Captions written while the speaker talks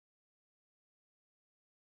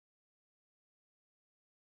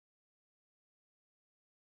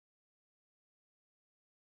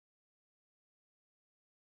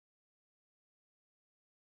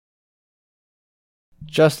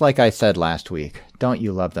Just like I said last week, don't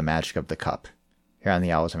you love the magic of the cup? Here on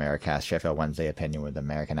the Owls Americast, Sheffield Wednesday opinion with an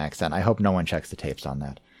American accent. I hope no one checks the tapes on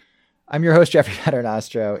that. I'm your host, Jeffrey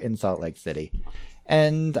Paternostro, in Salt Lake City.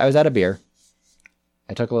 And I was at a beer.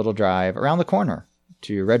 I took a little drive around the corner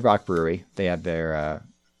to Red Rock Brewery. They have their,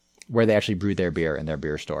 where they actually brew their beer in their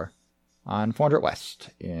beer store on 400 West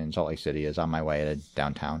in Salt Lake City is on my way to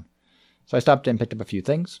downtown. So I stopped in, picked up a few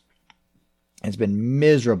things. It's been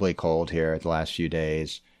miserably cold here the last few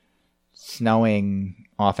days. Snowing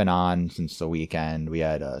off and on since the weekend. We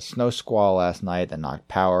had a snow squall last night that knocked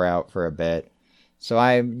power out for a bit. So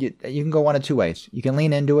you can go one of two ways. You can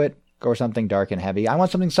lean into it, go something dark and heavy. I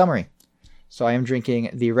want something summery. So I am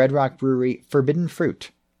drinking the Red Rock Brewery Forbidden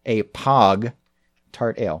Fruit, a POG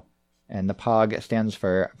tart ale. And the POG stands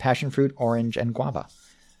for Passion Fruit, Orange, and Guava.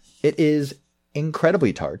 It is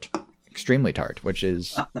incredibly tart. Extremely tart, which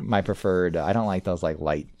is my preferred. I don't like those like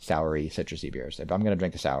light, soury, citrusy beers. If I'm going to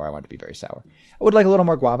drink a sour, I want it to be very sour. I would like a little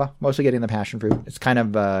more guava, mostly getting the passion fruit. It's kind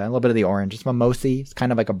of a little bit of the orange. It's mimosy. It's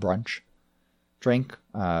kind of like a brunch drink,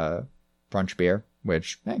 brunch beer,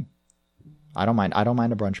 which, hey, I don't mind. I don't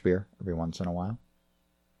mind a brunch beer every once in a while.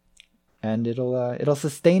 And it'll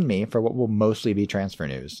sustain me for what will mostly be transfer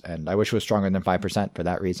news. And I wish it was stronger than 5% for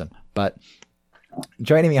that reason. But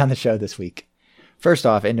joining me on the show this week, first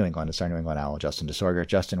off, in New England, it's our New England Owl, Justin DeSorger.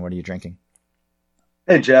 Justin, what are you drinking?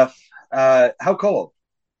 Hey, Jeff. How cold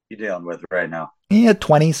you dealing with right now? Yeah,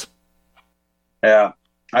 20s. Yeah.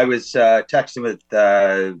 I was texting with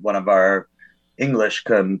one of our English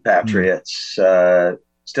compatriots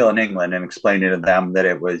still in England and explaining to them that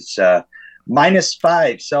it was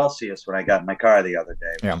 -5 Celsius when I got in my car the other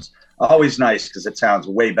day, which is always nice because it sounds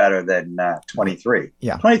way better than 23.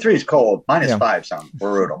 Yeah. 23 is cold. -5 sounds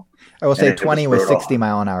brutal. I will say 20 with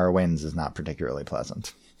 60-mile-an-hour winds is not particularly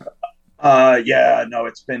pleasant. Yeah, no,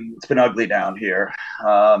 it's been ugly down here.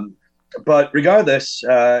 But regardless,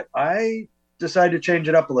 I decided to change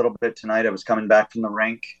it up a little bit tonight. I was coming back from the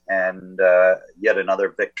rink, and yet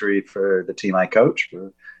another victory for the team I coach.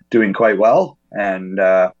 We're doing quite well, and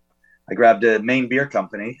I grabbed a Maine Beer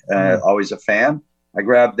Company. Always a fan. I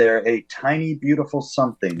grabbed their A Tiny Beautiful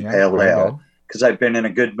Something Pale Ale because I've been in a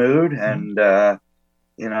good mood, and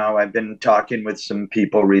I've been talking with some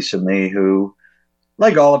people recently who,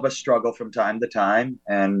 like all of us, struggle from time to time,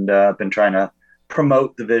 and I've been trying to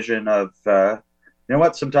promote the vision of,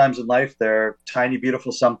 sometimes in life there are tiny,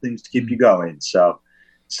 beautiful somethings to keep you going. So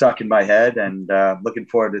it's stuck in my head, and looking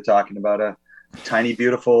forward to talking about a tiny,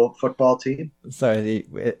 beautiful football team. So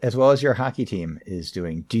as well as your hockey team is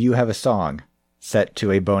doing, do you have a song set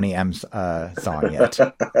to a Boney M song yet?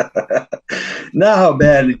 No,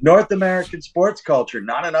 man. North American sports culture,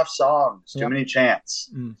 not enough songs, too many chants.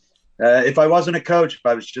 If I wasn't a coach, if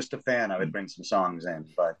I was just a fan, I would bring some songs in,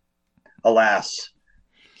 but alas.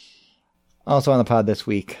 Also on the pod this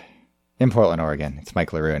week, in Portland, Oregon, it's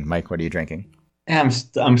Mike LaRue. Mike, what are you drinking? Yeah,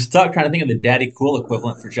 I'm stuck trying to think of the Daddy Cool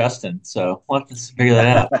equivalent for Justin, so we'll have to figure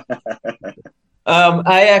that out.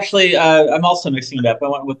 I'm also mixing it up. I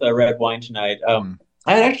went with a red wine tonight.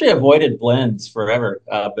 I had actually avoided blends forever,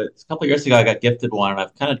 but a couple of years ago I got gifted one, and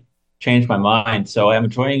I've kind of changed my mind. So I'm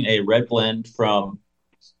enjoying a red blend from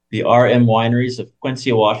the RM Wineries of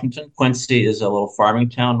Quincy, Washington. Quincy is a little farming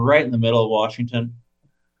town right in the middle of Washington.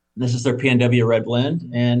 This is their PNW red blend,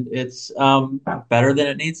 and it's better than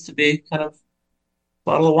it needs to be, kind of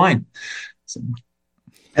bottle of wine. So.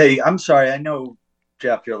 Hey, I'm sorry. I know,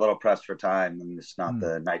 Jeff, you're a little pressed for time, and it's not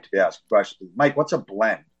the night to be asked questions. Mike, what's a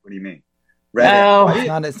blend? What do you mean?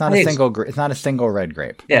 It's not a single red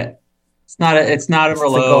grape. Yeah, it's not a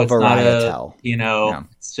Merlot. It's not a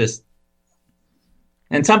It's just.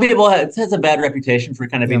 And some people, it has a bad reputation for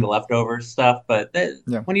kind of being the leftovers stuff, but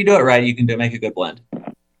when you do it right, you can make a good blend.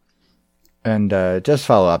 And just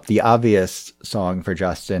follow up, the obvious song for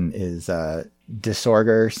Justin is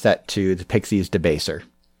DeSorger set to the Pixies' Debaser.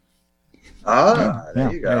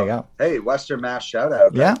 There you go. Hey, Western Mass shout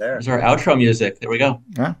out right there. There's our outro music. There we go.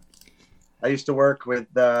 Yeah. I used to work with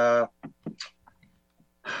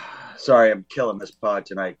sorry, I'm killing this pod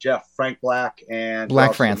tonight. Frank Black and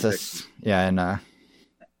Black Francis. Yeah, and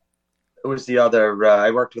it was the other. I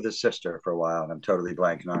worked with his sister for a while, and I'm totally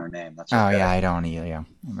blanking on her name. That's okay. I don't either. Yeah.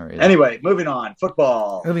 Anyway, moving on.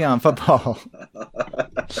 Football.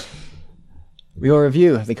 We will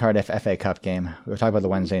review the Cardiff FA Cup game. We'll talk about the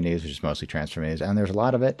Wednesday news, which is mostly transfer news, and there's a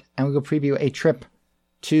lot of it. And we will preview a trip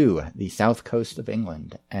to the south coast of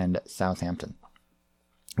England and Southampton.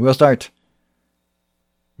 We'll start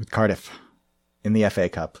with Cardiff in the FA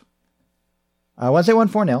Cup. Wednesday won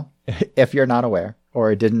 4-0, if you're not aware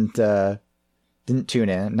or didn't tune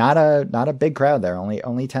in. Not a big crowd there,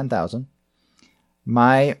 only 10,000.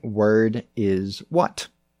 My word is what?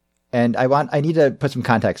 And I need to put some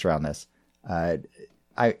context around this.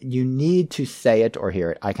 You need to say it or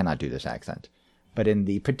hear it. I cannot do this accent. But in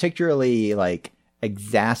the particularly like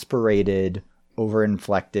exasperated,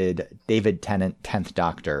 overinflected David Tennant 10th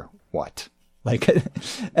Doctor, what? Like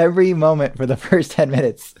every moment for the first 10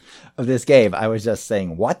 minutes of this game, I was just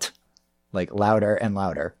saying what? Like louder and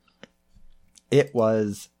louder. It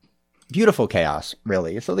was beautiful chaos,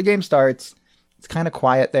 really. So the game starts. It's kind of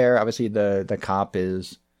quiet there. Obviously, the cop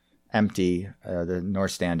is empty. The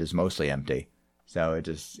North Stand is mostly empty. So it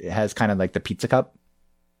has kind of like the Pizza Cup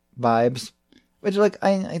vibes. Which, like,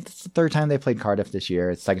 it's the third time they played Cardiff this year.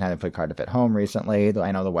 It's the second time they played Cardiff at home recently.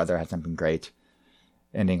 I know the weather hasn't been great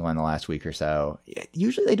in England the last week or so.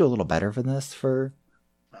 Usually they do a little better for this. I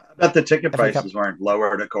bet the ticket prices weren't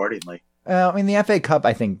lowered accordingly. I mean, the FA Cup,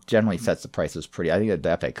 I think, generally sets the prices pretty. I think that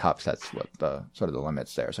the FA Cup sets what the sort of the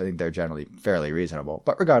limits there. So I think they're generally fairly reasonable.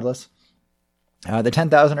 But regardless, the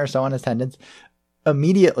 10,000 or so in attendance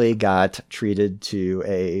immediately got treated to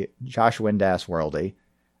a Josh Windass worldie.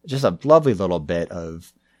 Just a lovely little bit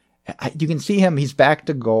of, you can see him, he's back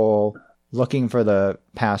to goal looking for the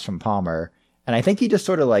pass from Palmer. And I think he just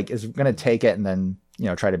sort of like is going to take it and then,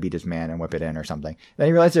 try to beat his man and whip it in or something. Then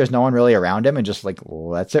he realizes there's no one really around him and just like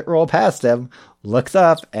lets it roll past him, looks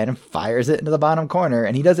up and fires it into the bottom corner.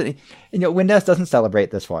 And he doesn't, Windass doesn't celebrate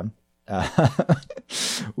this one,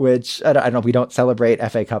 which I don't know. We don't celebrate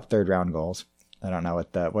FA Cup third round goals. I don't know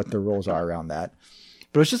what the rules are around that.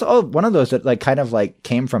 But it was just one of those that like kind of like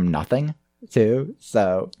came from nothing too.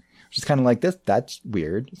 So just kind of like this, that's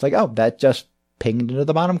weird. It's like, oh, that just pinged into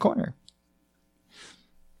the bottom corner.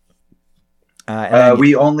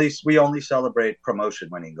 We only celebrate promotion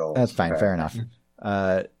winning goals. That's fine. Fair enough.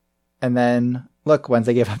 And then look,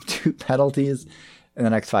 Wednesday gave up 2 penalties in the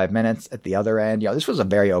next 5 minutes at the other end. This was a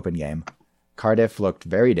very open game. Cardiff looked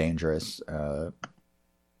very dangerous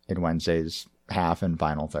in Wednesday's half and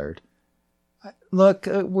final third. Look,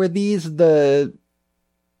 were these the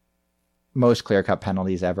most clear-cut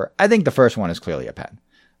penalties ever? I think the first one is clearly a pen.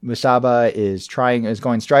 Musaba is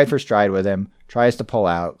going stride for stride with him, tries to pull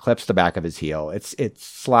out, clips the back of his heel. It's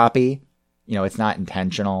sloppy. It's not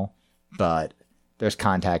intentional, but there's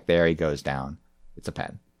contact there. He goes down. It's a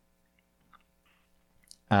pen.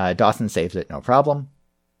 Dawson saves it, no problem.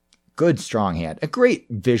 Good strong hand. A great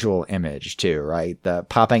visual image too, right? The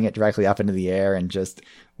popping it directly up into the air and just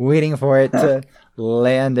waiting for it to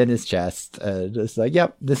land in his chest. Just like,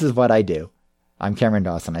 yep, this is what I do. I'm Cameron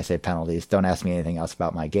Dawson. I save penalties. Don't ask me anything else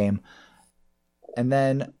about my game. And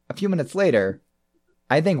then a few minutes later,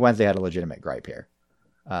 I think Wednesday had a legitimate gripe here.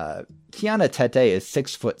 Kiana Tete is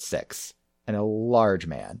 6'6" and a large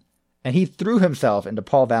man. And he threw himself into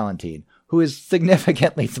Paul Valentin, who is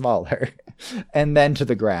significantly smaller, and then to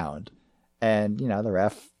the ground. And, the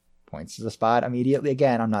ref points to the spot immediately.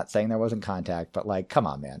 Again, I'm not saying there wasn't contact, but like, come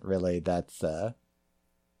on, man, really, that's a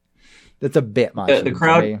bit much. The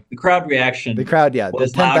crowd reaction. The crowd, yeah,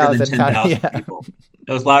 was the 10,000 people.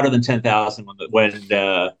 It was louder than 10,000 when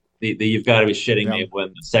the you've got to be shitting me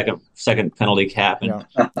when the second penalty cap happened.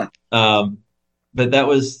 Yeah. But that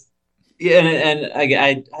was. Yeah, and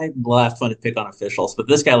I laughed when to pick on officials, but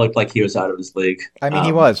this guy looked like he was out of his league. I mean,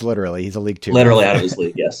 he was literally. He's a League Two. Literally out of his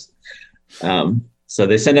league, yes. So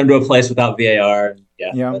they send him to a place without VAR.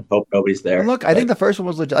 Yeah. Hope nobody's there. And look, I think the first one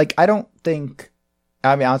was legit. Like, I don't think.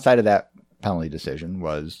 I mean, outside of that penalty decision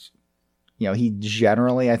was, he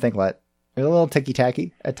generally, I think, let it was a little ticky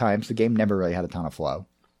tacky at times. The game never really had a ton of flow.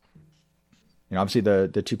 Obviously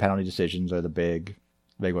the 2 penalty decisions are the big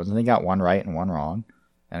ones. And they got one right and one wrong.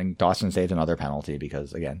 And Dawson saved another penalty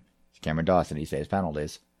because, again, it's Cameron Dawson. He saves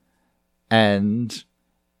penalties. And,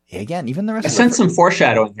 again, even the rest of some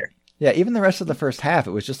foreshadowing here. Yeah, even the rest of the first half,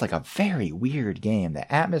 it was just like a very weird game. The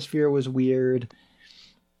atmosphere was weird.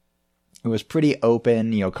 It was pretty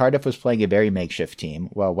open. Cardiff was playing a very makeshift team.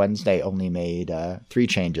 Well, Wednesday only made 3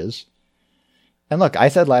 changes. And look, I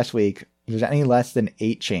said last week, if there's any less than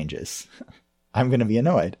 8 changes, I'm going to be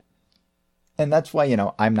annoyed. And that's why,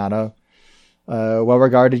 I'm not a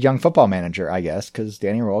well-regarded young football manager, I guess, because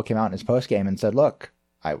Danny Roll came out in his postgame and said, look,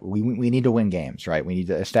 we need to win games, right? We need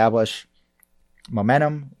to establish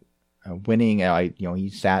momentum, winning. He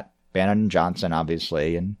sat Bannon and Johnson,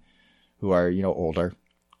 obviously, and who are, older.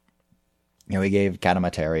 He gave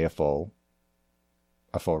Katamateri a full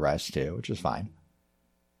rest, too, which is fine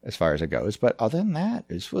as far as it goes. But other than that,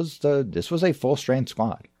 this was a full-strength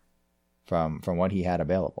squad from what he had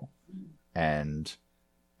available. And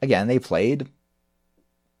again, they played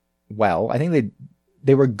well. I think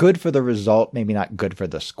they were good for the result, maybe not good for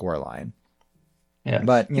the scoreline. Yeah.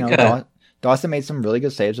 But, Dawson made some really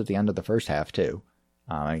good saves at the end of the first half, too.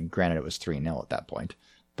 Granted, it was 3-0 at that point,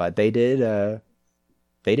 but they did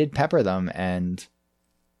pepper them, and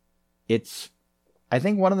it's, I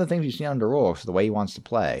think, one of the things you see under Rule is the way he wants to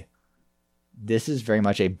play. This is very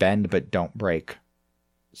much a bend but don't break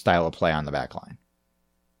style of play on the back line.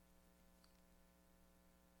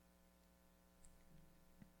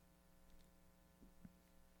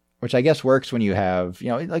 Which I guess works when you have,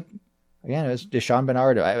 like, again, it was Deshaun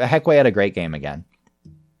Bernard. Heckway had a great game again.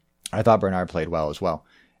 I thought Bernard played well as well.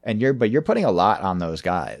 But you're putting a lot on those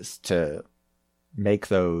guys to make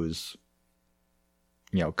those,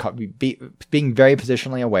 being very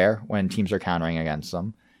positionally aware when teams are countering against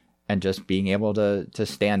them, and just being able to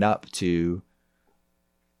stand up to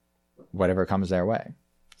whatever comes their way.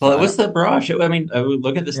 Well, it was the barrage. I mean,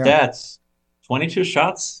 look at the stats: 22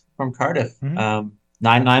 shots from Cardiff, 9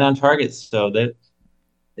 on targets. So that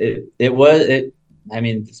it was. I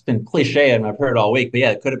mean, it's been cliche, and I've heard it all week. But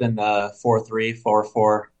yeah, it could have been a 4-3,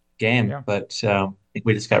 4-4 game. Yeah. But I think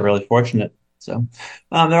we just got really fortunate. So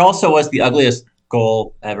there also was the ugliest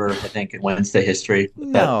goal ever, I think, in Wednesday history.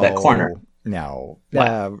 That corner. No,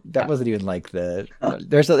 that wasn't even like the.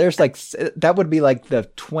 There's like that would be like the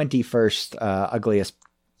 21st ugliest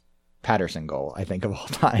Patterson goal, I think, of all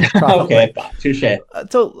time. Okay, touche.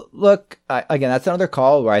 So look, again, that's another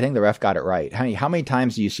call where I think the ref got it right. How many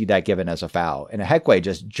times do you see that given as a foul? And Heckway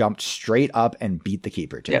just jumped straight up and beat the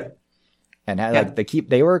keeper too. Yeah. And like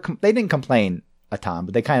they didn't complain a ton,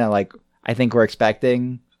 but they kind of like, I think were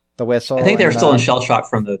expecting the whistle. I think they were still in shell shock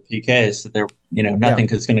from the PKs. That they're nothing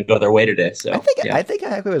is going to go their way today. So I think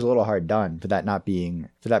Heckway was a little hard done for that being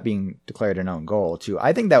declared an own goal too.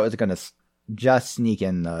 I think that was going to just sneak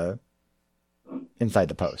in inside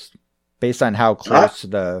the post based on how close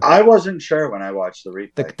I wasn't sure when I watched the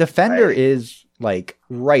replay. The defender is like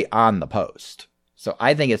right on the post. So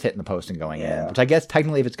I think it's hitting the post and going in, which I guess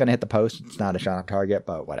technically if it's going to hit the post, it's not a shot on target,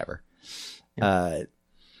 but whatever. I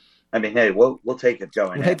mean, hey, we'll take it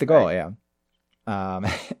going. We'll take the goal, right?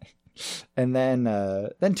 Yeah. And then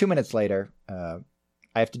 2 minutes later, I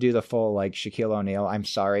have to do the full like Shaquille O'Neal, I'm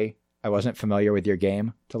sorry, I wasn't familiar with your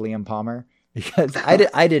game to Liam Palmer. Because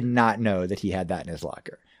I did not know that he had that in his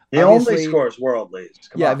locker. He only scores world leads.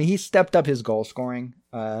 Come on. I mean, he stepped up his goal scoring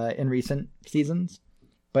in recent seasons,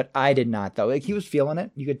 but I did not though. Like he was feeling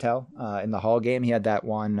it, you could tell. In the Hull game, he had that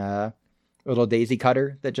one little daisy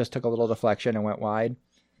cutter that just took a little deflection and went wide.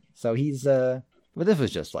 So he's but this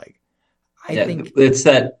was just like I think it's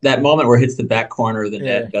that moment where it hits the back corner of the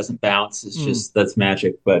net, doesn't bounce. It's just that's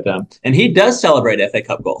magic. But and he does celebrate FA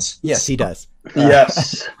Cup goals. Yes, he does.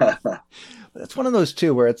 Yes. That's one of those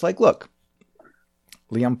two where it's like, look,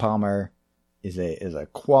 Liam Palmer is a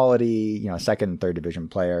quality, second and third division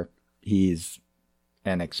player. He's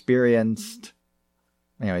an experienced,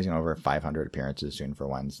 he's going over 500 appearances soon for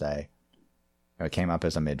Wednesday. Came up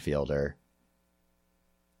as a midfielder.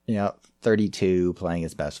 32, playing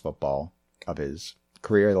his best football of his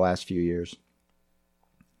career the last few years.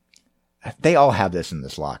 They all have this in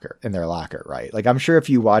their locker, right? Like I'm sure if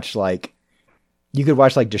you watch you could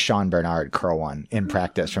watch like Deshaun Bernard curl one in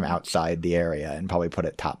practice from outside the area and probably put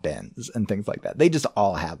it top bins and things like that. They just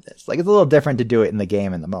all have this. Like it's a little different to do it in the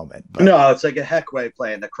game in the moment. But... No, it's like a Heckway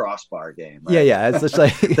playing the crossbar game. Right? Yeah. It's just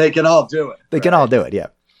like they can all do it. They can all do it. Yeah.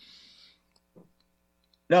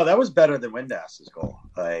 No, that was better than Windas's goal.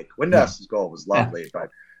 Like Windas's goal was lovely, but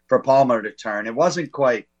for Palmer to turn, it wasn't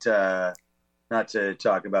quite. Not to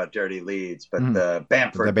talk about dirty leads, but the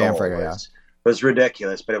Bamford goal was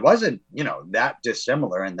ridiculous. But it wasn't, that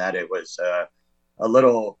dissimilar in that it was a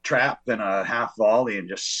little trap and a half volley and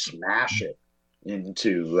just smash it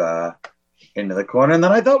into the corner. And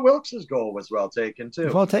then I thought Wilkes' goal was well taken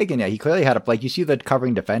too. Well taken, yeah. He clearly had you see the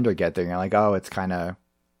covering defender get there. And you're like, oh, it's kind of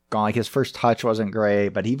gone. Like his first touch wasn't great,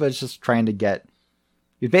 but he was just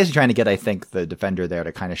basically trying to get, I think, the defender there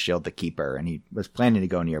to kind of shield the keeper, and he was planning to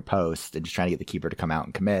go near post and just trying to get the keeper to come out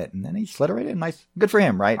and commit, and then he slid it right in. Nice, good for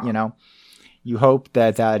him, right? You hope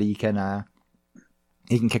that he can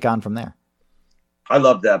kick on from there. I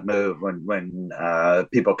love that move when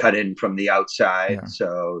people cut in from the outside,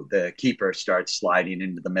 so the keeper starts sliding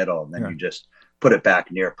into the middle, and then you just put it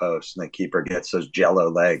back near post, and the keeper gets those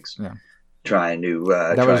jello legs. Yeah. Trying to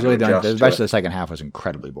that was really the rest of the second half was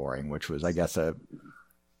incredibly boring, which was, I guess, a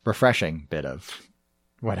refreshing bit of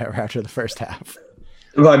whatever after the first half.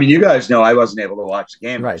 Well, I mean, you guys know I wasn't able to watch the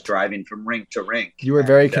game. Right. I was driving from rink to rink. You were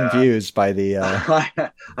very confused by the.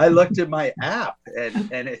 I looked at my app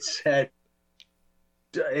and it said,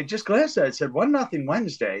 it just glanced at it. It said 1-0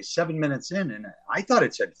 Wednesday, 7 minutes in, and I thought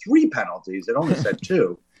it said 3 penalties. It only said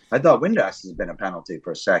 2. I thought Windass has been a penalty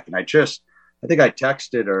for a second. I think I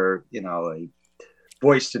texted her,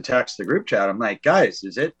 voice to text the group chat. I'm like, guys,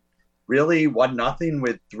 is it really 1-0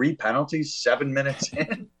 with 3 penalties 7 minutes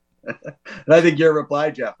in? And I think your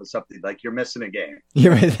reply, Jeff, was something like, "You're missing a game."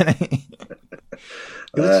 You're missing.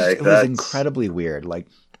 It was incredibly weird. Like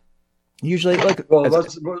usually, like, well,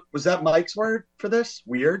 was that Mike's word for this?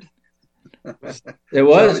 Weird. It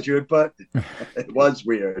was. What you would put? It was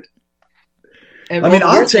weird. And I mean,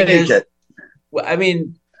 I'll take it. I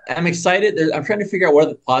mean, I'm excited. I'm trying to figure out what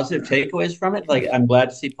are the positive takeaways from it. Like, I'm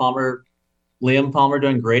glad to see Liam Palmer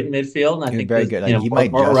doing great in midfield. And I think very good. Like, he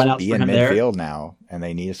might just be in midfield now, and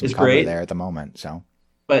they need some cover there at the moment. So,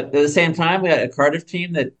 but at the same time, we had a Cardiff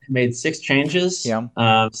team that made 6 changes.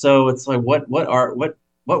 Yeah. So it's like, what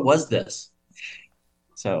was this?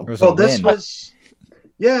 So,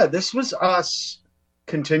 this was us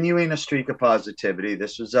continuing a streak of positivity.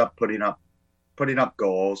 This was putting up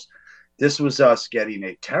goals. This was us getting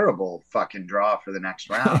a terrible fucking draw for the next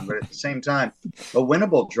round, but at the same time, a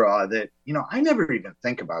winnable draw that, I never even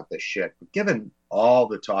think about this shit. But given all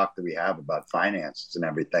the talk that we have about finances and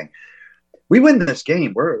everything, we win this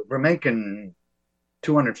game, we're making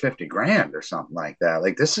 $250,000 or something like that.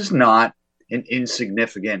 Like, this is not an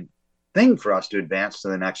insignificant thing for us to advance to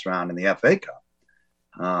the next round in the FA Cup.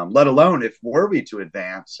 Let alone if were we to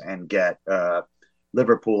advance and get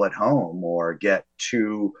Liverpool at home or get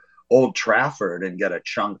to Old Trafford and get a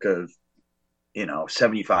chunk of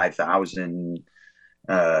 75,000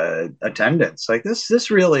 attendance. Like this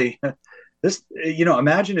really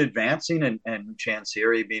imagine advancing and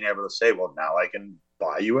Chansiri being able to say, well, now I can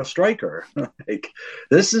buy you a striker. Like,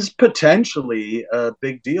 this is potentially a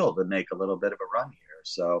big deal to make a little bit of a run here.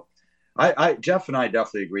 So Jeff and I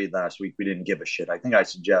definitely agreed last week. We didn't give a shit. I think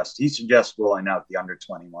he suggests rolling out the under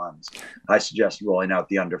 21s. I suggest rolling out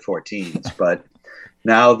the under 14s. But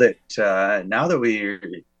now that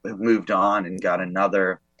we moved on and got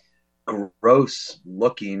another gross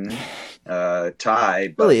looking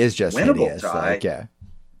tie, but really is just winnable hideous, tie. Like, yeah.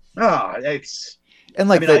 Oh, it's. And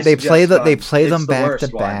like they play them back to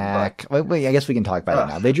back. Wait, I guess we can talk about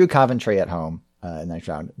it now. They drew Coventry at home in the next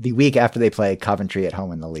round, the week after they play Coventry at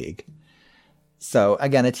home in the league. So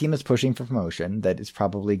again, a team is pushing for promotion that is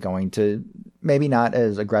probably going to maybe not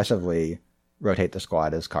as aggressively rotate the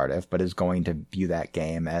squad as Cardiff, but is going to view that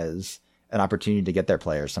game as an opportunity to get their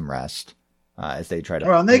players some rest as they try to.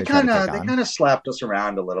 Well, and they kind of slapped us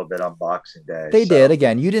around a little bit on Boxing Day. They did.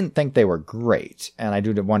 Again, you didn't think they were great, and I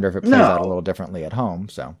do wonder if it plays out a little differently at home.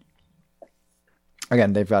 So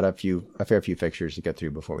again, they've got a fair few fixtures to get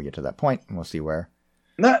through before we get to that point, and we'll see where.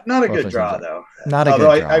 Not a good draw, though. Not a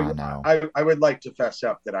good draw, no. I would like to fess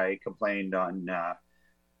up that I complained on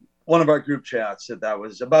one of our group chats that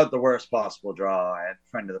was about the worst possible draw. And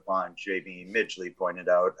friend of the pond, JB Midgley, pointed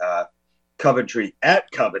out Coventry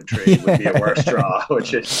at Coventry would be a worse draw,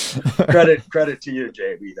 which is credit to you,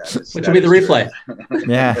 JB. Which would be the replay.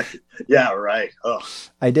 Yeah. Yeah, right. Oh,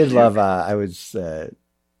 I did love, I was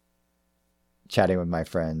chatting with my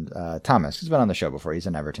friend Thomas, who's been on the show before. He's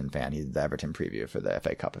an Everton fan. He's the Everton preview for the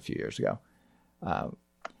FA Cup a few years ago.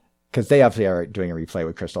 Because they obviously are doing a replay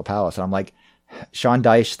with Crystal Palace. And I'm like, Sean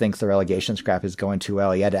Dyche thinks the relegation scrap is going too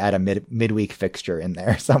well. He had to add a midweek fixture in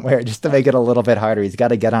there somewhere just to make it a little bit harder. He's got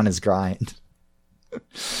to get on his grind.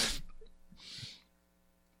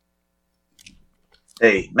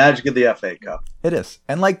 Hey, magic of the FA Cup. It is.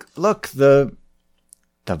 And like, look, the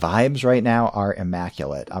vibes right now are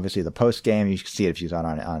immaculate. Obviously, the post game, you can see it if you saw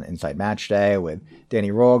it on Inside Match Day with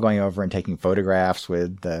Danny Roll going over and taking photographs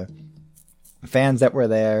with the fans that were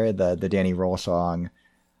there. The Danny Roll song,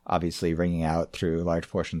 obviously ringing out through large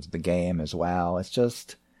portions of the game as well. It's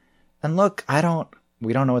just, and look,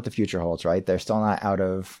 we don't know what the future holds, right? They're still not out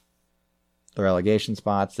of the relegation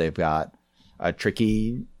spots. They've got a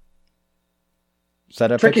tricky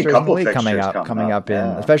set of fixtures in the league coming up in,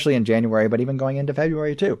 especially in January, but even going into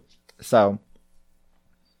February too. So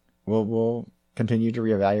we'll continue to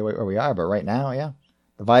reevaluate where we are. But right now, yeah,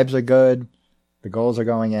 the vibes are good. The goals are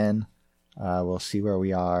going in. We'll see where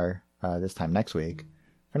we are this time next week.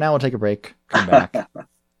 For now, we'll take a break, come back,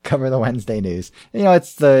 cover the Wednesday news.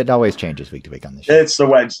 It always changes week to week on the show. It's the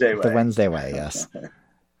Wednesday way. The Wednesday way, yes.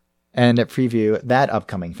 And preview that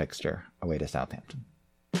upcoming fixture away to Southampton.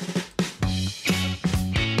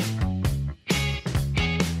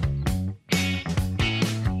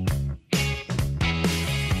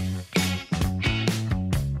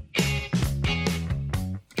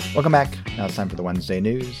 Welcome back. Now it's time for the Wednesday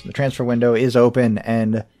news. The transfer window is open,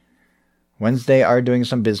 and Wednesday are doing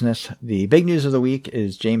some business. The big news of the week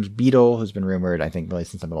is James Beadle, who's been rumored, I think, really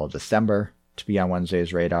since the middle of December to be on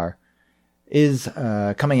Wednesday's radar, is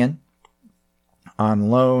coming in. on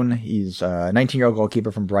loan. He's a 19-year-old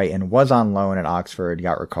goalkeeper from Brighton, was on loan at Oxford,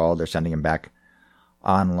 got recalled. They're sending him back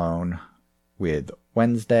on loan with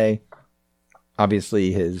Wednesday.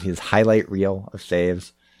 Obviously, his highlight reel of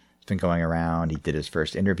saves has been going around. He did his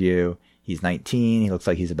first interview. He's 19. He looks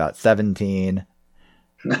like he's about 17.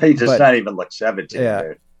 He does not even look 17. Yeah.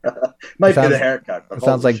 Dude. Might be the haircut. It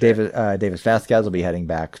sounds like Davis Vasquez will be heading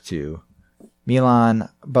back to Milan.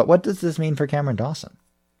 But what does this mean for Cameron Dawson?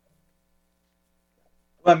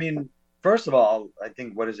 Well, I mean, first of all, I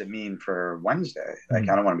think what does it mean for Wednesday? I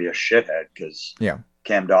kind of want to be a shithead because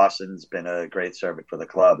Cam Dawson's been a great servant for the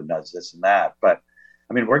club and does this and that. But,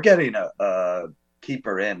 I mean, we're getting a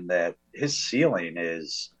keeper in that his ceiling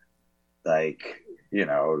is like, you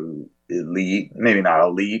know, elite, maybe not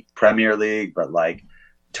elite Premier League, but like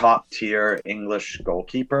top tier English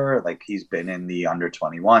goalkeeper. Like he's been in the under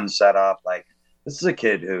 21 setup. Like this is a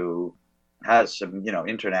kid who has some, you know,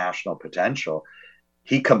 international potential.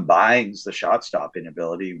 He combines the shot stopping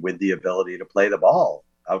ability with the ability to play the ball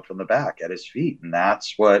out from the back at his feet. And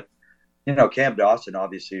that's what, you know, Cam Dawson,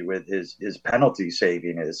 obviously with his penalty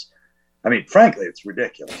saving is, I mean, frankly, it's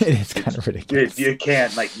ridiculous. It is kind of ridiculous. You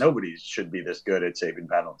can't, like, nobody should be this good at saving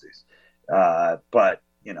penalties. But,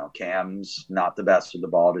 you know, Cam's not the best with the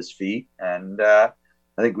ball at his feet. And I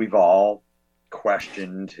think we've all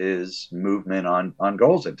questioned his movement on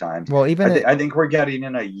goals at times. Well, I think we're getting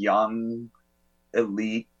in a young,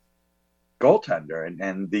 elite goaltender,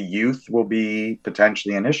 and the youth will be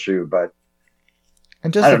potentially an issue. But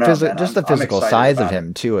and just the physical size of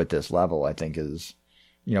him, too, at this level, I think is...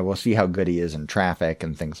 You know, we'll see how good he is in traffic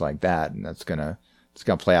and things like that, and it's gonna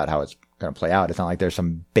play out how it's gonna play out. It's not like there's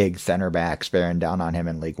some big center backs bearing down on him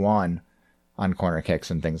in League One on corner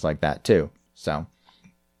kicks and things like that too. So,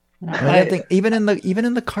 I think even in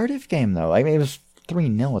the Cardiff game though, I mean it was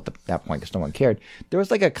 3-0 at that point because no one cared. There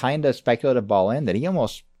was like a kind of speculative ball in that he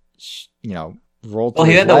almost, you know, rolled. Well,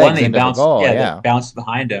 he had the one that he bounced, that bounced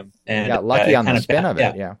behind him, and got lucky on the spin of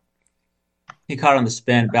it. Yeah. He caught on the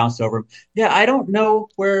spin, bounced over him. Yeah, I don't know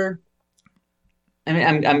where. I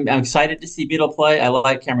mean, I'm excited to see Beadle play. I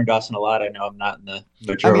like Cameron Dawson a lot. I know I'm not in the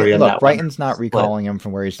majority of that. Brighton's not recalling him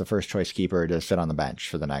from where he's the first choice keeper to sit on the bench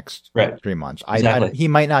for the next 3 months. Exactly. He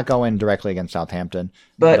might not go in directly against Southampton,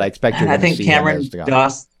 but I expect you're going to see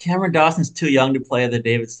Cameron Dawson's too young to play the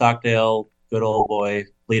David Stockdale good old boy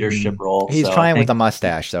leadership role. He's trying with a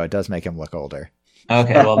mustache, so it does make him look older.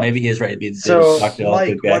 Okay, well maybe he is ready to be the David Stockdale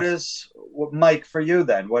Mike, good guy. Mike, for you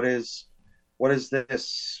then, what is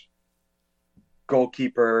this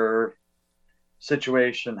goalkeeper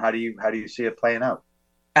situation? How do you see it playing out?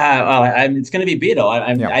 It's going to be Beadle.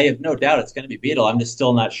 I have no doubt it's going to be Beadle. I'm just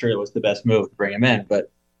still not sure it was the best move to bring him in.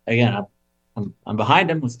 But again, I'm behind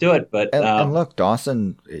him. Let's do it. But and look,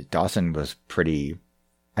 Dawson was pretty,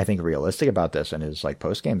 I think, realistic about this in his like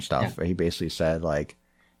post game stuff. Yeah. He basically said like,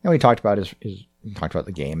 you know, he talked about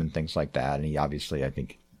the game and things like that, and he obviously, I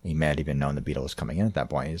think. He may have even known the Beatles was coming in at that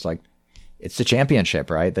point. He's like, it's the championship,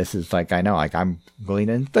 right? This is like, I know, like I'm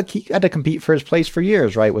willing to, he had to compete for his place for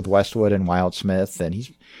years, right? With Westwood and Wildsmith, and he's,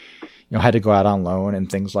 you know, had to go out on loan and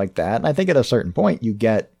things like that. And I think at a certain point you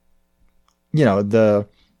get, you know, the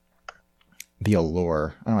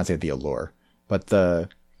allure, I don't want to say the allure, but the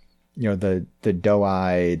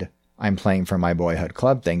doe-eyed, I'm playing for my boyhood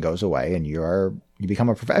club thing goes away and you become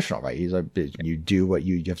a professional, right? You do what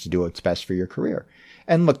you have to do what's best for your career.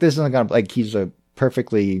 And look, this isn't gonna he's a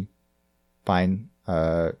perfectly fine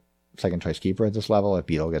second choice keeper at this level. If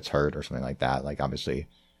Beadle gets hurt or something like that, like obviously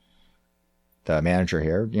the manager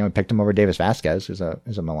here, you know, picked him over Davis Vasquez, who's a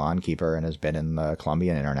Milan keeper and has been in the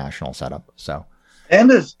Colombian international setup. So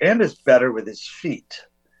and is better with his feet,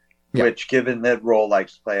 which given that role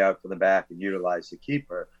likes to play out from the back and utilize the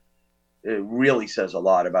keeper, it really says a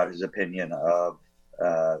lot about his opinion of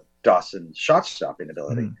Dawson's shot stopping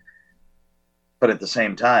ability. Mm-hmm. But at the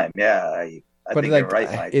same time, I think you're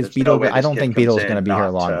right, Mike. Is Beadle? I don't think Beadle's going to be here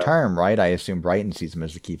long term, right? I assume Brighton sees him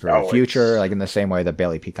as the keeper of the future, like in the same way that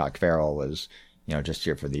Bailey Peacock Farrell was, you know, just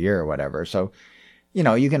here for the year or whatever. So, you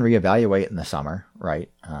know, you can reevaluate in the summer, right?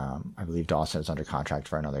 I believe Dawson is under contract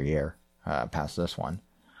for another year past this one,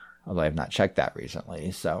 although I have not checked that recently.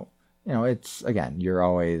 So, you know, it's again, you're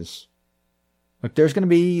always look. There's going to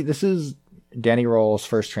be this is Danny Roll's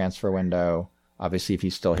first transfer window. Obviously, if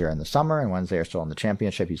he's still here in the summer and Wednesday are still in the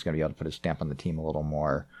championship, he's going to be able to put his stamp on the team a little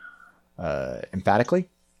more emphatically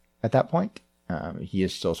at that point. He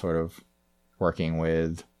is still sort of working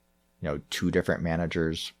with, you know, two different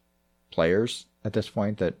managers, players at this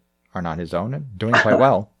point that are not his own and doing quite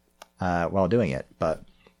well while doing it. But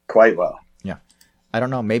quite well. Yeah. I don't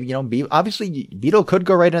know. Maybe, obviously Beetle could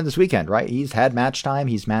go right in this weekend, right? He's had match time.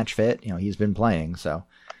 He's match fit. He's been playing. So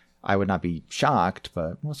I would not be shocked,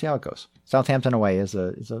 but we'll see how it goes. Southampton away is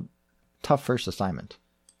a tough first assignment.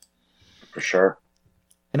 For sure.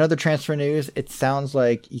 In other transfer news, it sounds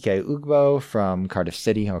like Ike Ugbo from Cardiff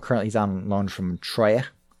City, currently he's on loan from Troyes.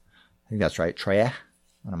 I think that's right, Troyes.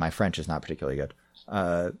 My French is not particularly good.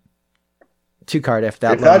 To Cardiff. If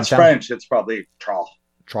that's French, it's probably Troyes.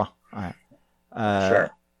 Troyes. All right.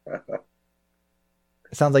 Sure.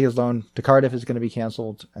 It sounds like his loan to Cardiff is going to be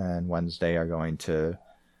canceled, and Wednesday are going to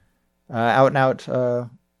out and out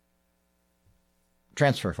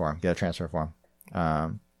transfer for him. Get a transfer for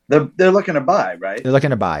him. They're looking to buy, right? They're looking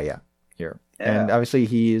to buy, yeah. Here. Yeah. And obviously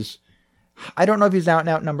I don't know if he's out and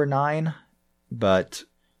out number 9, but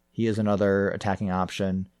he is another attacking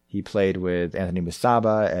option. He played with Anthony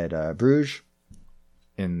Musaba at Bruges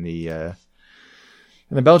in the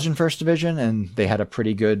Belgian first division, and they had a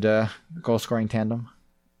pretty good goal scoring tandem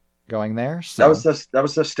going there. So that was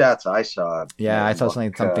the stats I saw. Yeah, I saw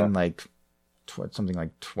something like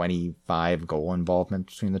 25 goal involvement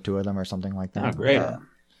between the two of them, or something like that. Oh, great!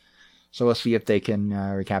 So we'll see if they can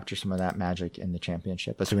recapture some of that magic in the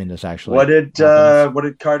championship, assuming this actually. What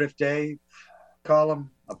did Cardiff Day call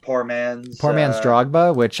him? A poor man's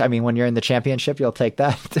Drogba. Which, I mean, when you're in the championship, you'll take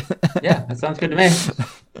that. Yeah, that sounds good to me.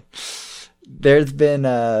 There's been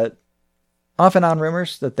off and on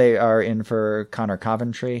rumors that they are in for Connor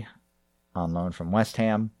Coventry on loan from West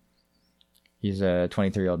Ham. He's a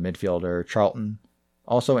 23-year-old midfielder. Charlton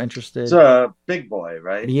also interested. He's a big boy,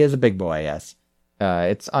 right? He is a big boy, yes.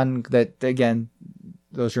 It's that again.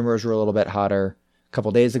 Those rumors were a little bit hotter a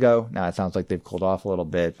couple days ago. Now it sounds like they've cooled off a little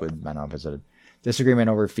bit with, I don't know if it's a disagreement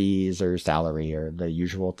over fees or salary or the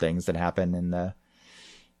usual things that happen in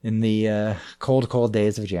the cold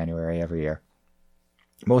days of January every year.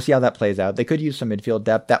 We'll see how that plays out. They could use some midfield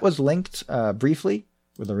depth. That was linked briefly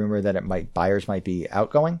with the rumor that Byers might be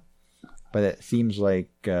outgoing, but it seems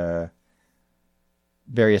like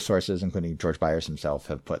various sources, including George Byers himself,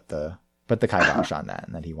 have put the kibosh on that,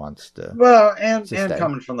 and that he wants to. Well, and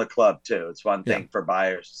coming from the club too. It's one thing for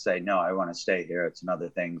Byers to say, "No, I want to stay here." It's another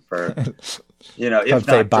thing for if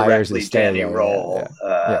not directly Danny Roll,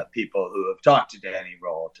 people who have talked to Danny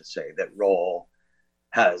Roll to say that Roll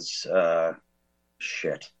has a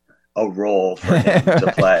role for him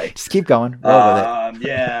to play. Just keep going. Roll with it.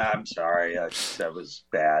 Yeah, I'm sorry. That was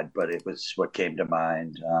bad, but it was what came to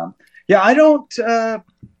mind. I don't.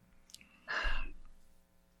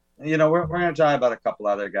 We're going to talk about a couple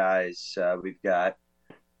other guys. We've got,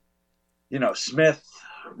 Smith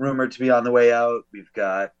rumored to be on the way out. We've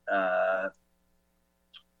got,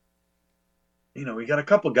 we got a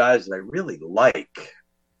couple guys that I really like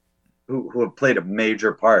who have played a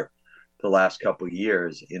major part the last couple of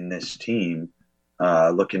years in this team,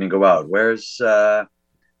 looking to go out. Where's our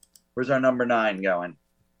number 9 going?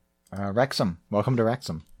 Wrexham. Welcome to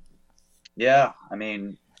Wrexham. Yeah, I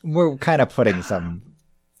mean, we're kind of putting some.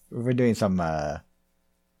 We're doing some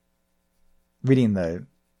reading the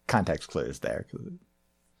context clues there.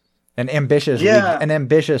 An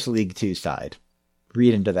ambitious League 2 side.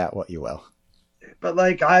 Read into that what you will. But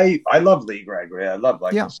I love Lee Gregory. I love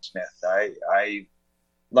Smith. I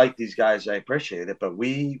like these guys. I appreciate it. But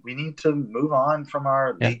we need to move on from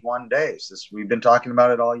our League 1 days. We've been talking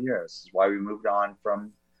about it all year. This is why we moved on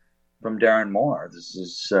from Darren Moore. This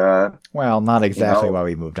is not exactly why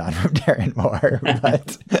we moved on from Darren Moore,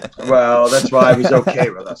 but well, that's why I was okay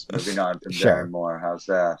with us moving on from Darren Moore. How's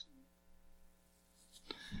that?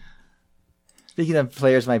 Speaking of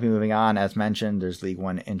players might be moving on, as mentioned, there's League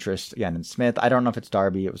 1 interest again in Smith. I don't know if it's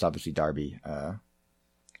Derby. It was obviously Derby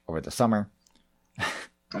over the summer.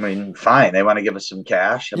 I mean, fine. They want to give us some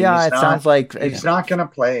cash. It sounds like he's not going to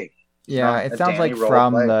play. Yeah, it sounds like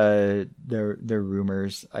from the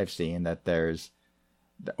rumors I've seen that there's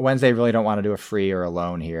Wednesday really don't want to do a free or a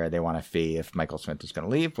loan here. They want a fee if Michael Smith is going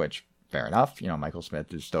to leave, which fair enough. Michael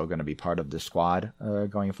Smith is still going to be part of the squad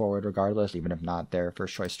going forward regardless, even if not their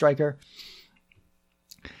first choice striker.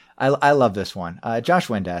 I love this one. Josh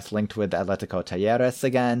Windass linked with Atletico Talleres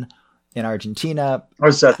again in Argentina.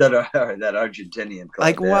 What's that Argentinian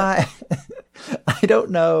club? Why? I don't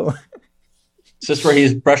know. Is this where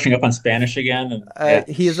he's brushing up on Spanish again?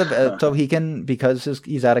 He is so he can, because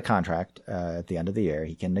he's out of contract at the end of the year,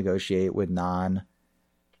 he can negotiate with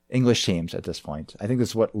non-English teams at this point. I think this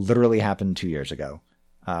is what literally happened 2 years ago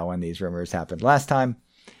when these rumors happened last time.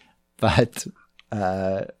 But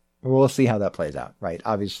we'll see how that plays out, right?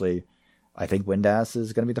 Obviously, I think Windass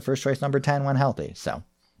is going to be the first choice number 10 when healthy. So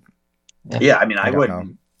yeah, I mean, I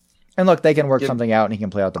wouldn't. And look, they can work something out, and he can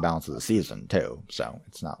play out the balance of the season too. So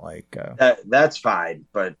it's not like that's fine.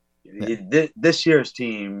 But this year's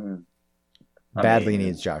team badly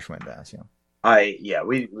needs Josh Windass.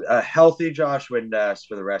 A healthy Josh Windass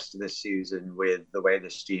for the rest of this season with the way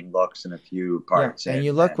this team looks in a few parts. And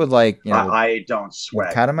you look with I don't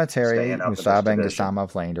sweat. Katamateri, Musaba, and Gasama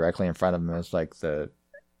playing directly in front of him is like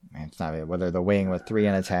it's not whether the wing with 3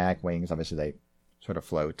 in attack. Wings obviously they sort of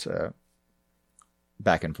float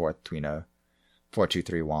back and forth between a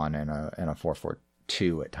 4-2-3-1 and a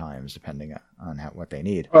 4-4-2 at times, depending on what they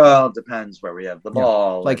need. Well, it depends where we have the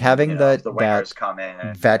ball. Like having the wingers come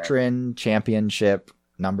in, veteran championship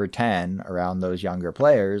number 10 around those younger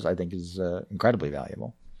players, I think is incredibly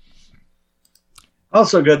valuable.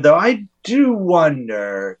 Also good, though. I do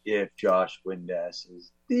wonder if Josh Windass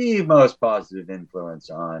is the most positive influence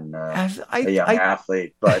on a young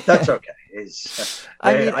athlete, but that's okay.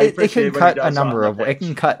 It can cut a number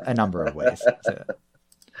of ways.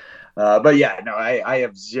 But yeah, no, I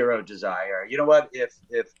have zero desire. You know what? If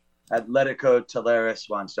Atletico Talares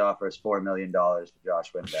wants to offer us $4 million for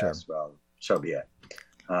Josh Windass, well, so be it.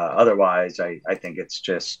 Otherwise, I think it's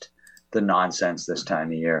just the nonsense this time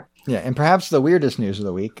of year. Yeah, and perhaps the weirdest news of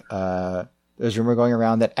the week, there's rumor going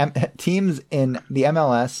around that teams in the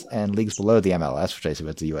MLS and leagues below the MLS, which I assume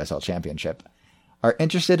it's the USL Championship, are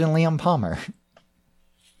interested in Liam Palmer.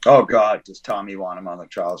 Oh, God, does Tommy want him on the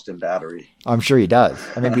Charleston Battery? I'm sure he does.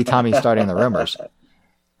 I mean, maybe Tommy's starting the rumors.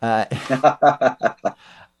 I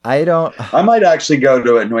might actually go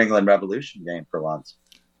to a New England Revolution game for once.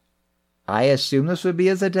 I assume this would be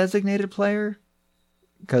as a designated player,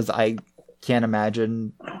 because I can't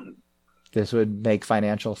imagine this would make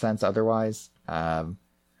financial sense otherwise. There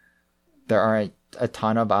aren't a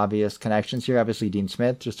ton of obvious connections here. Obviously, Dean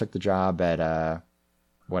Smith just took the job at,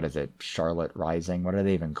 what is it, Charlotte Rising? What are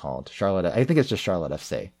they even called? Charlotte. I think it's just Charlotte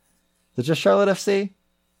FC. Is it just Charlotte FC?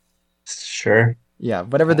 Sure. Yeah,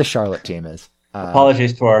 whatever the Charlotte team is.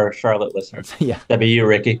 Apologies to our Charlotte listeners. Yeah. That'd be you,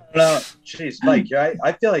 Ricky. No, jeez, Mike,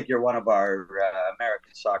 I feel like you're one of our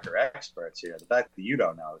American soccer experts here. The fact that you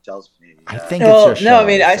don't know tells me. I think it's just no. I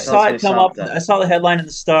mean, I saw it come up. I saw the headline in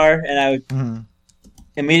the Star, and I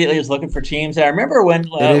immediately was looking for teams. And I remember when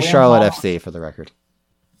it is Charlotte FC for the record.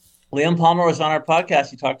 Liam Palmer was on our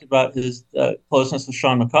podcast. He talked about his closeness with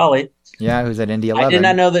Sean McCauley. Yeah, who's at Indy 11. I did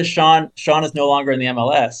not know that Sean is no longer in the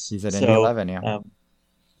MLS. He's at Indy 11, yeah.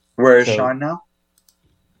 Where is Sean now?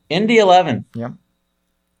 Indy 11. Yeah.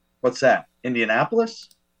 What's that? Indianapolis?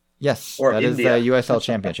 Yes, or that India? Is the USL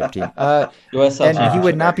Championship team. USL he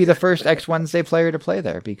would not be the first ex-Wednesday player to play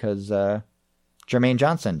there because Jermaine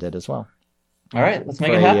Johnson did as well. All right, let's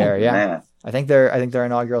make it happen. Yeah. Man. I think their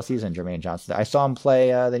inaugural season, Jermaine Johnson. I saw him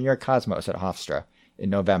play the New York Cosmos at Hofstra in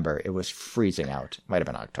November. It was freezing out. Might have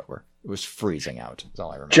been October. It was freezing out. That's all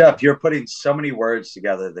I remember. Jeff, you're putting so many words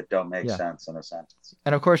together that don't make sense in a sentence.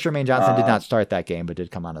 And of course, Jermaine Johnson did not start that game, but did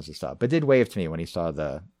come on as a sub. But did wave to me when he saw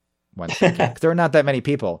the Wednesday game. There were not that many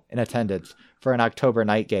people in attendance for an October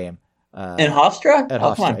night game. In Hofstra? At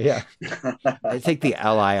Hofstra, yeah. I take the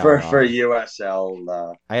LIR for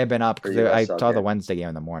USL. I had been up because I saw the Wednesday game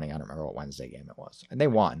in the morning. I don't remember what Wednesday game it was, and they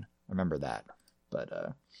won. I remember that,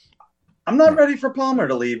 but I'm not ready for Palmer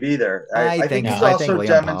to leave either. I think he's also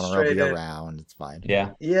Liam Palmer will be around. It's fine.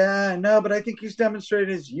 Yeah, no, but I think he's demonstrated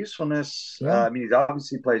his usefulness. Yeah. I mean, he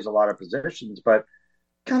obviously plays a lot of positions, but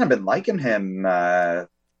kind of been liking him.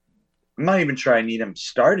 I'm not even sure I need him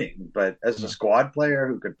starting, but as a squad player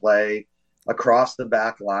who could play across the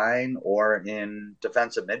back line or in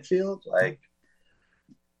defensive midfield, like,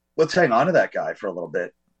 let's hang on to that guy for a little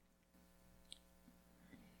bit.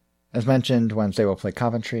 As mentioned, Wednesday we'll play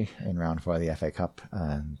Coventry in round 4 of the FA Cup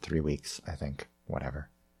in 3 weeks, I think. Whatever.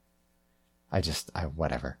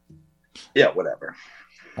 Whatever. Yeah, whatever.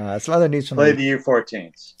 Some other news from the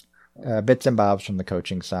U14s. Bits and bobs from the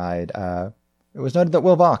coaching side. It was noted that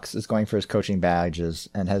Will Vox is going for his coaching badges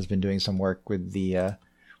and has been doing some work with the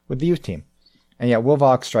youth team. And yeah, Will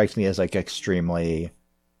Vox strikes me as like extremely.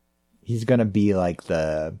 He's gonna be like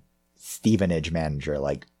the Stevenage manager,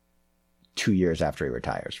 like 2 years after he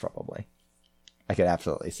retires, probably. I could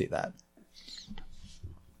absolutely see that.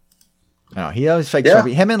 No, he always strikes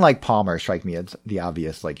me. Him and like Palmer strike me as the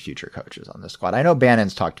obvious like future coaches on this squad. I know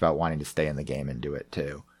Bannon's talked about wanting to stay in the game and do it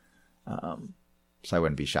too. So I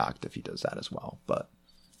wouldn't be shocked if he does that as well. But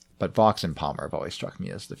Vox and Palmer have always struck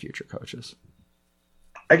me as the future coaches.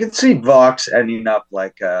 I could see Vox ending up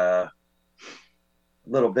like a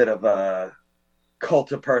little bit of a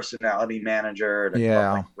cult of personality manager to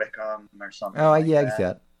like Wickham or something. I get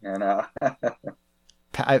that. You know,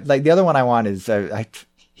 like the other one I want is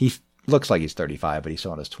looks like he's 35, but he's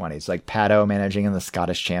still in his 20s. Like Pato managing in the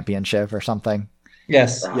Scottish Championship or something.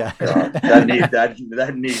 Yes. Oh, Yeah. God.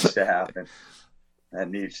 That needs to happen. That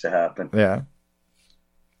needs to happen. Yeah.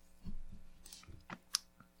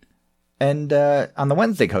 And on the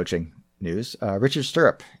Wednesday coaching news, Richard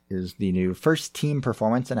Stirrup is the new first team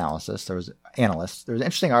performance analyst. There was an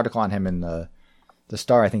interesting article on him in the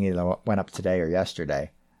Star. I think it went up today or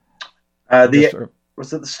yesterday.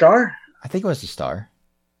 Was it the Star? I think it was the Star.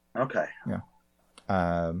 Okay.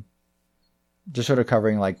 Yeah. Just sort of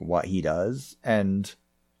covering like what he does, and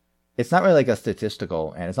it's not really like a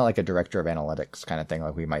statistical, and it's not like a director of analytics kind of thing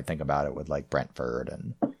like we might think about it with like Brentford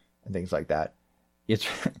and things like that. It's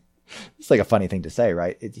like a funny thing to say,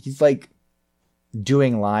 right? He's like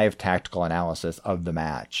doing live tactical analysis of the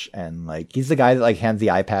match, and like he's the guy that like hands the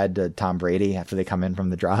iPad to Tom Brady after they come in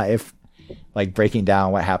from the drive, like breaking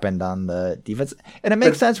down what happened on the defense. And it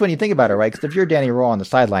makes sense when you think about it, right? Because if you're Danny Roll on the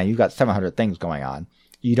sideline, you've got 700 things going on.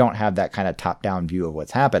 You don't have that kind of top-down view of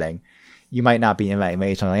what's happening. You might not be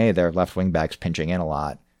amazed on, hey, their left wing backs pinching in a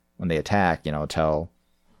lot when they attack, tell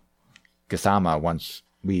Gassama once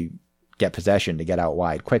we get possession to get out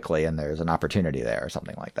wide quickly and there's an opportunity there or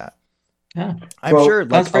something like that. Yeah. I'm sure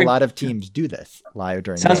like a lot of teams do this live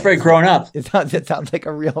during Sounds games. Very grown up. It sounds like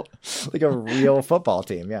a real football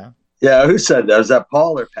team, yeah. Yeah, who said that? Was that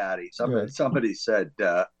Paul or Patty? Somebody said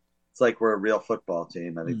it's like we're a real football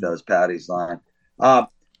team. I think that was Patty's line.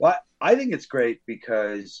 Well, I think it's great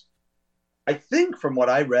because I think from what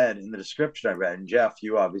I read in the description I read, and Jeff,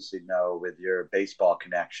 you obviously know with your baseball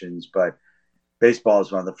connections, but baseball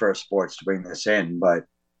is one of the first sports to bring this in, but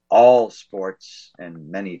all sports and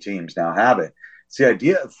many teams now have it. It's the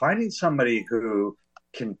idea of finding somebody who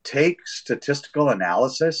can take statistical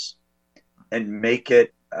analysis and make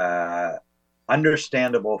it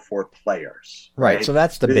understandable for players. Right. So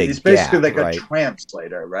that's the big He's basically gap, like a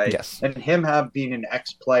translator, right? Yes. And him being an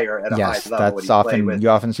ex-player at a high level. That's often, you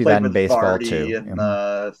often see that in baseball Vardy too. In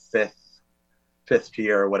the fifth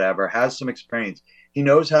tier or whatever, has some experience. He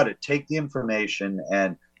knows how to take the information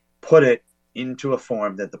and put it into a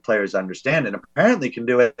form that the players understand, and apparently can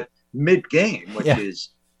do it mid-game, which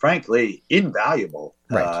is frankly invaluable.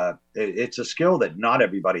 Right. It's a skill that not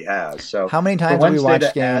everybody has. So how many times have we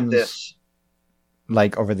watched games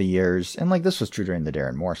like over the years, and like this was true during the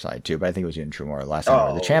Darren Moore side too, but I think it was even true more last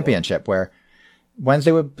time the championship, where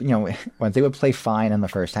Wednesday would play fine in the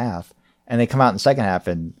first half, and they come out in the second half,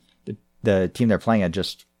 and the team they're playing had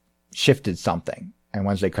just shifted something, and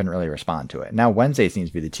Wednesday couldn't really respond to it. Now Wednesday seems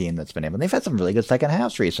to be the team that's been able. They've had some really good second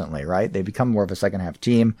halves recently, right? They've become more of a second half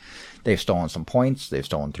team. They've stolen some points. They've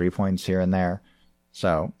stolen 3 points here and there.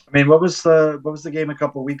 So I mean, what was the game a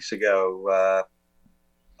couple of weeks ago?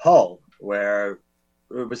 Hull, where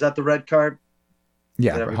was that the red card?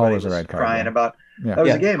 Yeah, Hull was a red card. Crying about. Yeah. That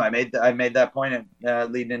was a game. I made that point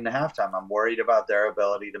leading into halftime. I'm worried about their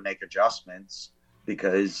ability to make adjustments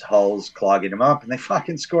because Hull's clogging them up, and they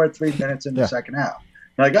fucking scored 3 minutes in the second half.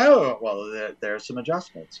 You're like, oh, well, there's some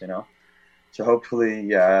adjustments, So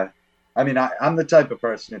hopefully, I mean, I'm the type of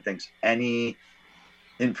person who thinks any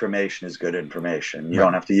information is good information. You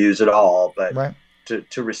don't have to use it all, but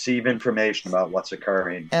to receive information about what's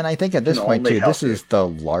occurring. And I think at this point, too, this is the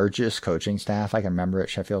largest coaching staff I can remember at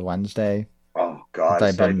Sheffield Wednesday. Oh, God,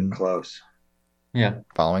 it's not even close. Yeah.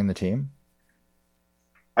 Following the team.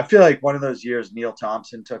 I feel like one of those years Neil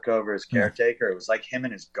Thompson took over as caretaker, it was like him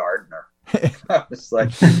and his gardener. That was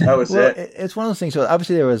it. It's one of those things. So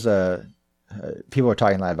obviously there was people were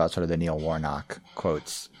talking a lot about sort of the Neil Warnock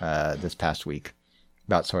quotes this past week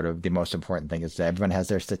about sort of the most important thing is that everyone has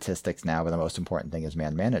their statistics now, but the most important thing is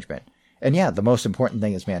man management. And yeah, the most important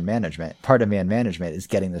thing is man management. Part of man management is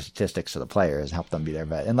getting the statistics to the players, help them be their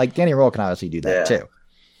vet. And like Danny Roll can obviously do that too.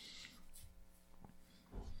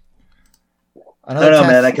 I don't know,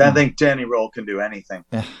 man. I kind of think Danny Roll can do anything.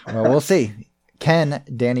 Yeah, well, we'll see. Can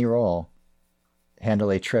Danny Roll handle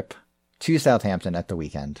a trip to Southampton at the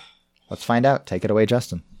weekend? Let's find out. Take it away,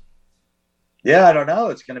 Justin. Yeah, I don't know.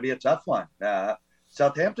 It's going to be a tough one.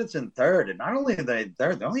 Southampton's in third, and not only are they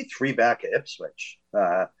third, they're only 3 back at Ipswich.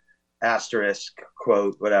 Asterisk,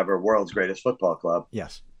 quote, whatever, world's greatest football club.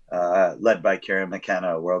 Yes. Led by Kieran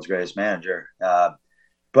McKenna, world's greatest manager.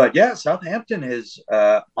 But yeah, Southampton is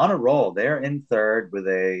on a roll. They're in third with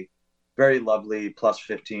a very lovely plus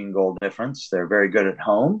 15 goal difference. They're very good at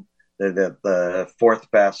home. They're the 4th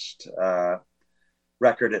best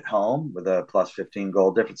record at home with a plus 15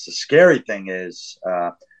 goal difference. The scary thing is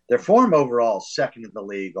their form overall second in the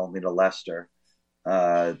league, only to Leicester,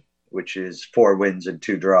 which is 4 wins and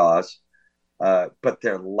 2 draws. But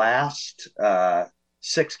their last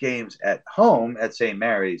 6 games at home at St.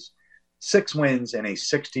 Mary's, 6 wins and a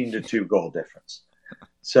 16-2 goal difference.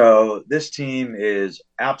 So this team is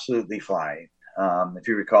absolutely flying. If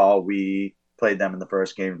you recall, we played them in the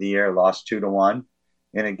first game of the year, lost 2-1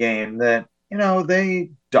 in a game that,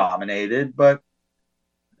 they dominated, but,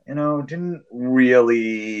 didn't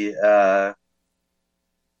really.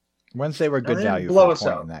 Wednesday were good value blow for a us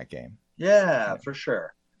point out in that game. Yeah, for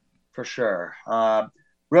sure. For sure.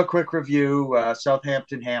 Real quick review,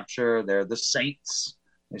 Southampton, Hampshire, they're the Saints.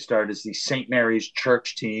 They started as the St. Mary's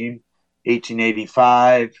Church team,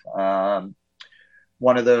 1885.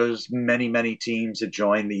 One of those many, many teams that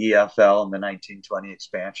joined the EFL in the 1920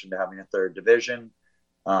 expansion to having a third division.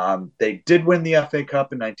 They did win the FA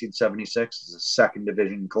Cup in 1976 as a second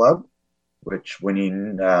division club, which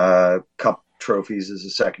winning cup trophies as a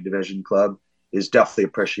second division club is definitely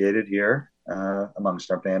appreciated here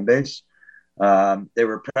amongst our fan base. They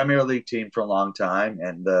were a Premier League team for a long time,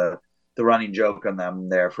 and the running joke on them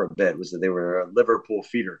there for a bit was that they were a Liverpool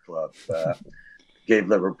feeder club. Gave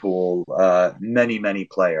Liverpool many, many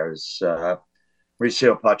players.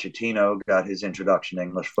 Mauricio Pochettino got his introduction to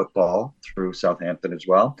English football through Southampton as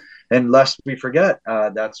well. And lest we forget,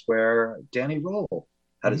 that's where Danny Roll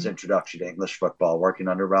had his introduction to English football, working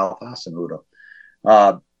under Ralph Hasenhuttl.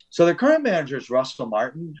 So their current manager is Russell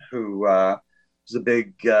Martin, who is a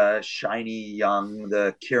big, shiny, young,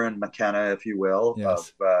 the Kieran McKenna, if you will,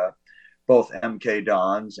 yes, of both MK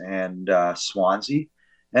Dons and Swansea.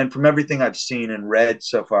 And from everything I've seen and read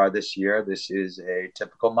so far this year, this is a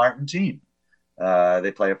typical Martin team.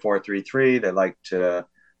 They play a 4-3-3. They like to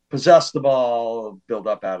possess the ball, build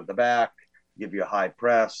up out of the back, give you a high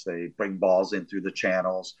press. They bring balls in through the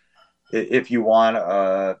channels. If you want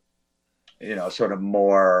a, sort of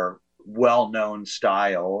more well-known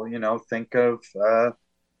style, think of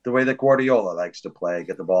the way that Guardiola likes to play,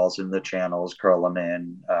 get the balls in the channels, curl them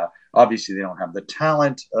in. Obviously, they don't have the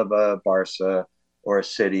talent of a Barca or a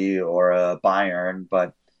City or a Bayern,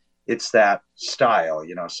 but it's that style,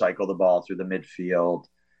 cycle the ball through the midfield,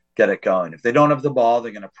 get it going. If they don't have the ball,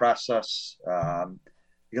 they're going to press us.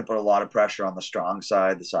 You can put a lot of pressure on the strong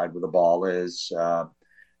side, the side where the ball is,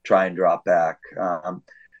 try and drop back.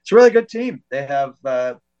 It's a really good team. They have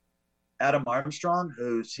Adam Armstrong,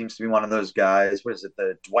 who seems to be one of those guys. What is it,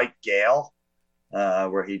 the Dwight Gale,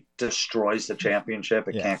 where he destroys the championship?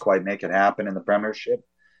 It can't quite make it happen in the Premiership.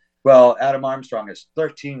 Well, Adam Armstrong has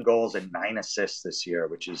 13 goals and 9 assists this year,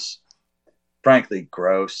 which is frankly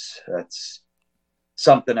gross. That's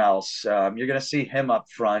something else. You're going to see him up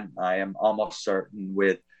front, I am almost certain,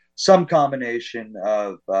 with some combination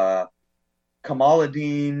of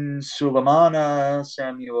Kamaluddin Sulemana,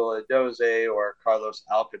 Samuel Edoze, or Carlos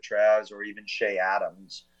Alcatraz, or even Shea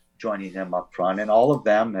Adams joining him up front. And all of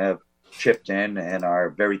them have chipped in and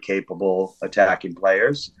are very capable attacking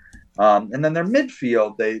players. And then their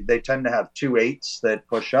midfield, they tend to have 2 8s that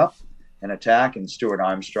push up and attack, and Stuart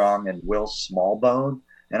Armstrong and Will Smallbone.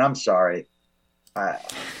 And I'm sorry,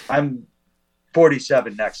 I'm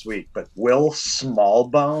 47 next week, but Will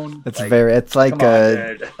Smallbone. It's like come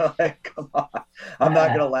on, dude. Come on. I'm not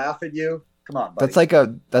gonna laugh at you. Come on, buddy.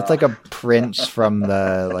 That's like a prince from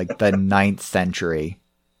the 9th century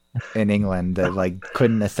in England that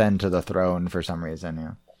couldn't ascend to the throne for some reason.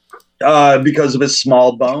 Yeah. Because of his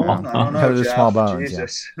small bone. I don't know. Because of his small bones.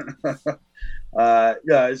 Jesus.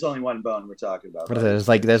 There's only one bone we're talking about. What is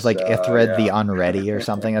it? There's Ithred the Unready or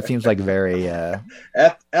something. That seems like very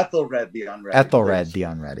Ethelred the Unready. Ethelred the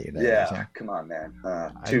Unready. Yeah, come on, man.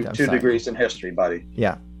 Two degrees in history, buddy.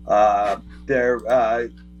 Yeah. Their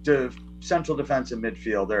central defensive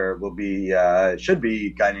midfielder should be a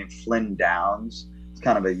guy named Flynn Downs. He's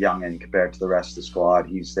kind of a youngin compared to the rest of the squad.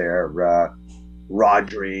 He's their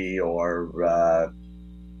Rodri or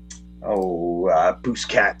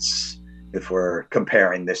Busquets, if we're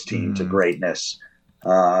comparing this team to greatness.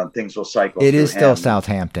 Things will cycle. It is still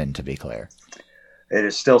Southampton, to be clear. It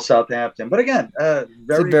is still Southampton, but again,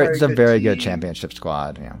 it's a very good championship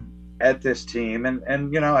squad. Yeah. At this team, and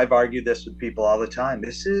I've argued this with people all the time.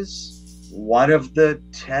 This is one of the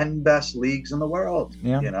 10 best leagues in the world.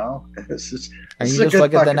 Yeah. This is. And you just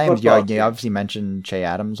look at the names. You obviously mentioned Che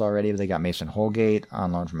Adams already. They got Mason Holgate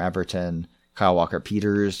on loan from Everton. Kyle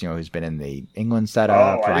Walker-Peters, who's been in the England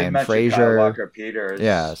setup. Ryan Fraser. Kyle Walker-Peters.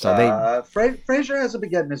 Yeah, so Fraser hasn't been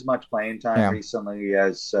getting as much playing time recently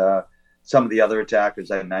as some of the other attackers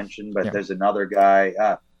I mentioned, but there's another guy.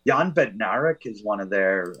 Jan Bednarek is one of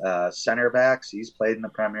their center backs. He's played in the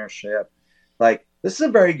Premiership. This is a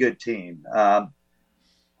very good team. The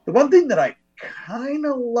one thing that I kind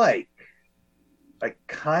of like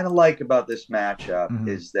about this matchup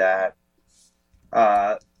is that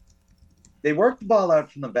they work the ball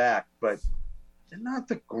out from the back, but they're not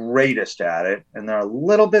the greatest at it, and they're a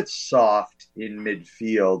little bit soft in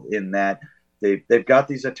midfield in that they've got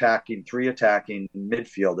these three attacking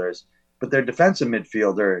midfielders, but their defensive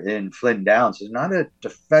midfielder in Flynn Downs is not a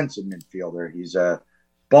defensive midfielder. He's a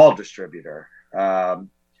ball distributor.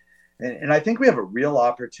 And I think we have a real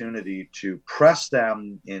opportunity to press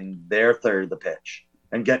them in their third of the pitch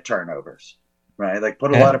and get turnovers, right? Like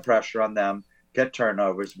put a lot of pressure on them, get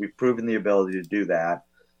turnovers. We've proven the ability to do that.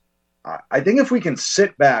 I think if we can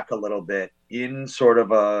sit back a little bit in sort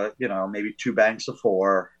of a, maybe two banks of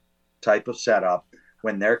four type of setup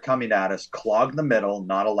when they're coming at us, clog the middle,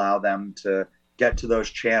 not allow them to get to those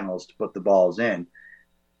channels to put the balls in.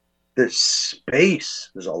 There's space.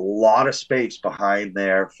 There's a lot of space behind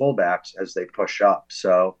their fullbacks as they push up.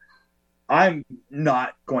 So I'm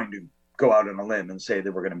not going to go out on a limb and say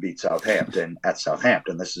that we're going to beat Southampton at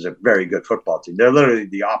Southampton. This is a very good football team. They're literally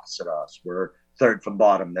the opposite of us. We're third from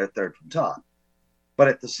bottom. They're third from top. But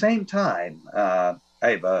at the same time, I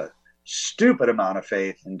have a stupid amount of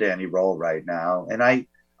faith in Danny Roll right now. And I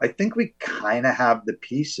think we kind of have the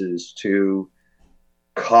pieces to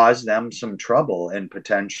cause them some trouble and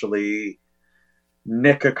potentially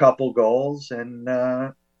nick a couple goals and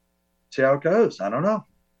see how it goes. I don't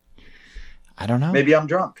know. Maybe I'm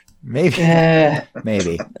drunk. Maybe.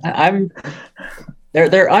 Maybe.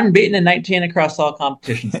 They're unbeaten in 19 across all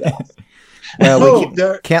competitions. Well, we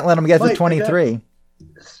can't let them get to 23.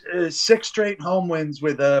 6 straight home wins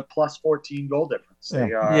with a plus 14 goal difference.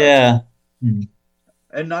 They are. Yeah.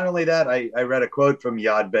 And not only that, I read a quote from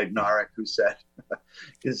Yad Bednarek who said,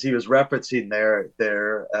 because he was referencing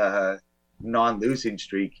their non-losing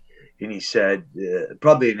streak, and he said,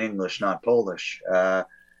 probably in English, not Polish,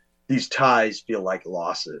 these ties feel like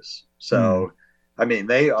losses. So, I mean,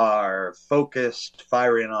 they are focused,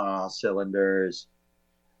 firing on all cylinders,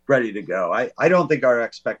 ready to go. I don't think our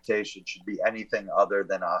expectation should be anything other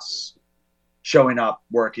than us showing up,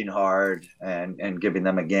 working hard, and giving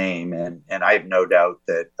them a game. And I have no doubt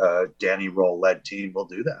that Danny Roll-led team will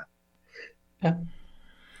do that. Yeah.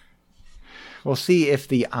 We'll see if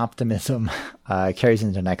the optimism carries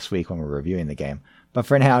into next week when we're reviewing the game. But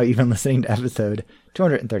for now, you've been listening to episode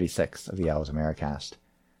 236 of the Owls Americast.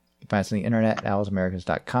 You can find us on the internet at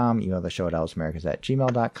owlsamericas.com. Email the show at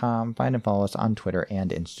owlsamericas@gmail.com. Find and follow us on Twitter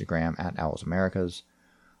and Instagram at owlsamericas.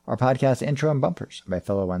 Our podcast intro and bumpers are by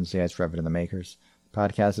fellow Wednesdayites forever to the makers. The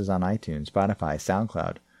podcast is on iTunes, Spotify,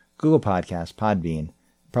 SoundCloud, Google Podcasts, Podbean,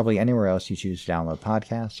 probably anywhere else you choose to download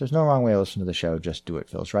podcasts. There's no wrong way to listen to the show, just do what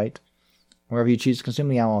feels right. Wherever you choose to consume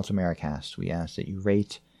the Owls Americast, we ask that you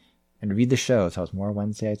rate and review the show to help more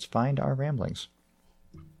Wednesdayites find our ramblings.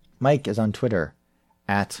 Mike is on Twitter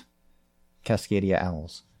at Cascadia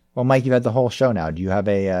Owls. Well, Mike, you've had the whole show now. Do you have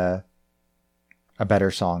a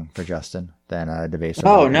better song for Justin than Devesa?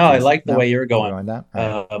 Oh no, I like the way you're going. That?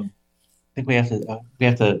 Right. I think we have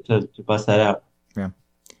to bust that out. Yeah.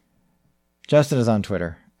 Justin is on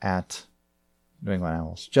Twitter at New England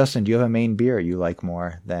Owls. Justin, do you have a main beer you like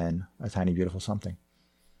more than a tiny beautiful something?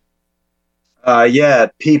 Yeah,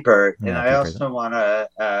 Peeper. Yeah, and I Peeper, also want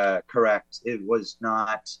to correct. It was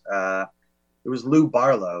not. It was Lou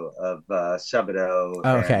Barlow of Sebadoh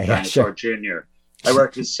and Dinosaur Jr. I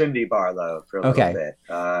worked with Cindy Barlow for a little bit.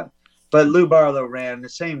 But Lou Barlow ran the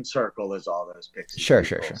same circle as all those Pixies. Sure.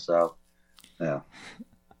 So, yeah.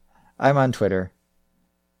 I'm on Twitter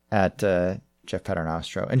at Jeff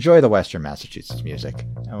Paternostro. Enjoy the Western Massachusetts music,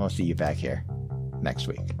 and we'll see you back here next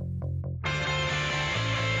week.